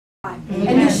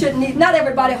shouldn't need. Not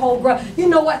everybody hold grudge. You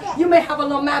know what? You may have a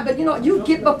little mad, but you know, you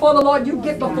get before the Lord. You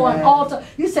get before an altar.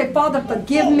 You say, Father,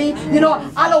 forgive me. You know,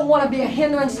 I don't want to be a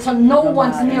hindrance to no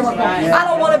one's miracle. I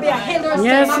don't want to be a hindrance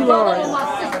to my brother or my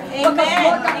sister. Because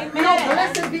Lord God, you know,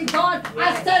 blessed be God.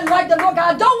 I stand right there, Lord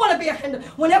God. I don't want to be a hindrance.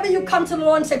 Whenever you come to the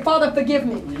Lord and say, Father, forgive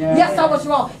me. Yes, I was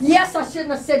wrong. Yes, I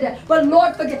shouldn't have said that. But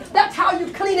Lord, forgive. That's how you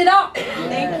clean it up.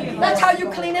 Thank you. That's how you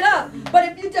clean it up. But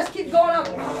if you just keep going up,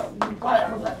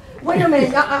 wait a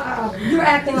minute, you're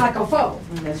acting like a foe.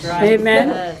 That's right.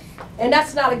 Amen. And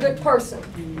that's not a good person.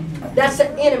 That's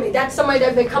an enemy. That's somebody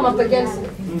that may come up against you.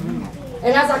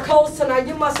 And as I close tonight,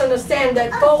 you must understand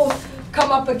that foes come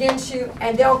up against you,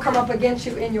 and they'll come up against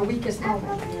you in your weakest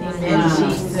moment.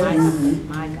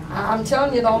 I'm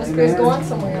telling you, the Holy Spirit's going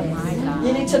somewhere.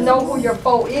 You need to know who your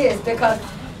foe is, because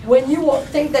when you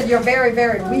think that you're very,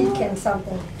 very weak in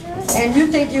something, and you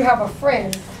think you have a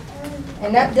friend,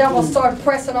 and that devil starts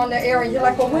pressing on the area, you're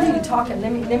like, well, what are you talking?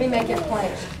 Let me make it plain.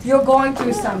 You're going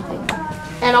through something.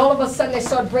 And all of a sudden they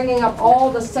start bringing up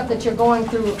all the stuff that you're going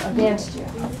through against you.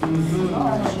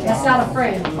 That's not a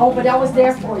friend. Oh, but I was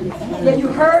there for you. Yeah, you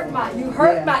heard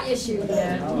my issue,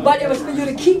 but it was for you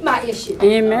to keep my issue.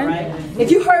 Amen. If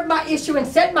you heard my issue and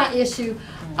said my issue,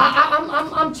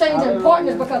 I'm changing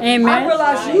partners because Amen. I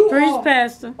realize you are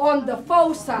Pastor. on the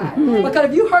foe side. Because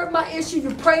if you heard my issue,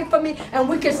 you prayed for me, and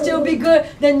we can still be good,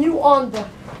 then you on the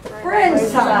friend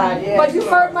side. But you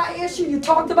heard my issue, you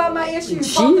talked about my issue, you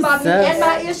talked about me and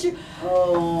my issue.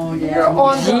 You're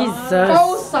on the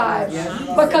foe side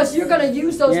because you're going to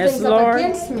use those things up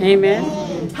against me.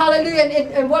 Amen. Hallelujah.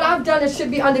 And what I've done, it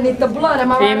should be underneath the blood.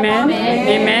 Am I right? Amen.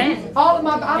 Amen. All of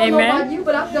my, I don't know about you,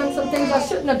 but I've done some things I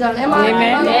shouldn't have done. Am I?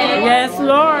 Amen. Yes,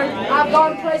 Lord. I've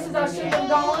gone places I shouldn't have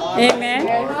gone. Amen.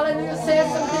 Hallelujah.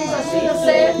 Said some things I shouldn't have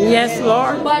said. Yes,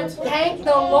 Lord. But thank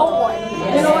the Lord.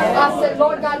 You know what? I said,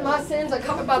 Lord God, my sins are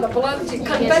covered by the blood of Jesus.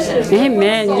 Confession is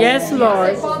Amen. Yes, Lord.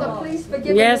 I said, Father, please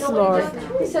forgive Yes, me. You know Lord.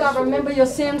 He said, I remember your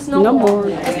sins no more.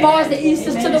 As far as the east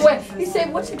is to the west. He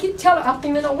said, what you keep telling? I don't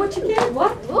even know what you get.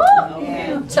 What?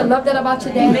 To love that about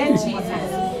your dad.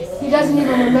 He doesn't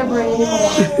even remember it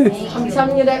anymore. I'm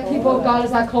telling you that, people of God,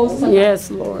 as I close tonight. Yes,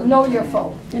 Lord. Know your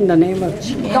foe. In the name of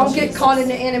Jesus. Don't get caught in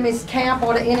the enemy's camp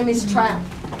or the enemy's trap.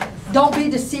 Don't be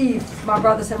deceived, my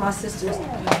brothers and my sisters.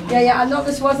 I know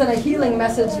this wasn't a healing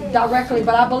message directly,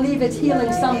 but I believe it's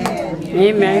healing something.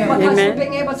 Amen. Because Amen. you're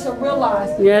being able to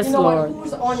realize, yes, you know Lord.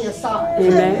 who's on your side.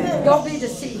 Amen. Don't be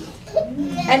deceived.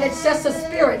 And it's just a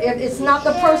spirit. It's not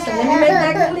the person. Let me make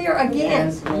that clear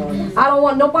again. I don't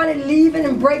want nobody leaving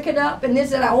and breaking up and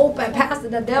this and that. Oh, Pastor,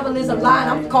 the devil is a lie.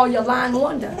 I'm going to call you a lying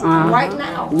wonder right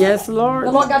now. Yes, Lord.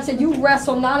 The Lord God said, you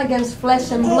wrestle not against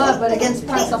flesh and blood, but against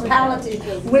principality,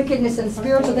 wickedness, and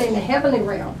spiritual things in the heavenly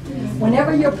realm.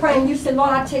 Whenever you're praying, you say,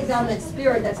 Lord, I take down that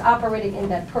spirit that's operating in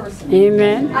that person.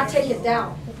 Amen. I take it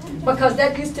down. Because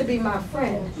that used to be my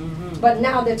friend, but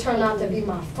now they turn out to be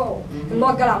my foe. And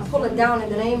Lord God, I pull it down in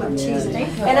the name of Jesus.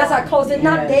 And as I close, did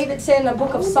not David say in the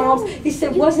book of Psalms, he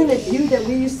said, wasn't it you that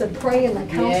we used to pray in the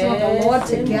counsel of the Lord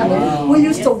together? We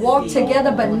used to walk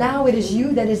together, but now it is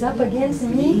you that is up against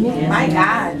me. My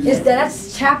God.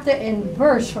 That's chapter and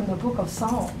verse from the book of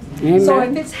Psalms. Amen. So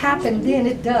if it's happened then,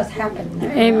 it does happen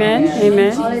now. Amen.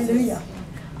 Amen. Hallelujah.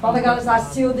 Father God, as I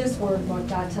seal this word, Lord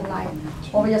God, tonight,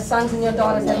 over your sons and your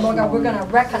daughters, and Lord God, we're going to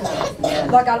recognize.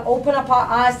 Lord God, open up our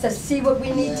eyes to see what we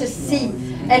need to see.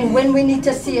 And when we need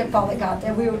to see it, Father God,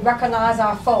 that we would recognize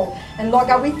our foe. And Lord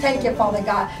God, we thank you, Father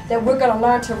God, that we're going to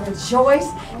learn to rejoice.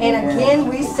 And again,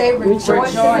 we say rejoice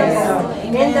in the Lord.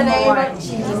 In the name of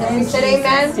Jesus. And we said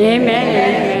amen.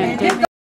 Amen. Amen.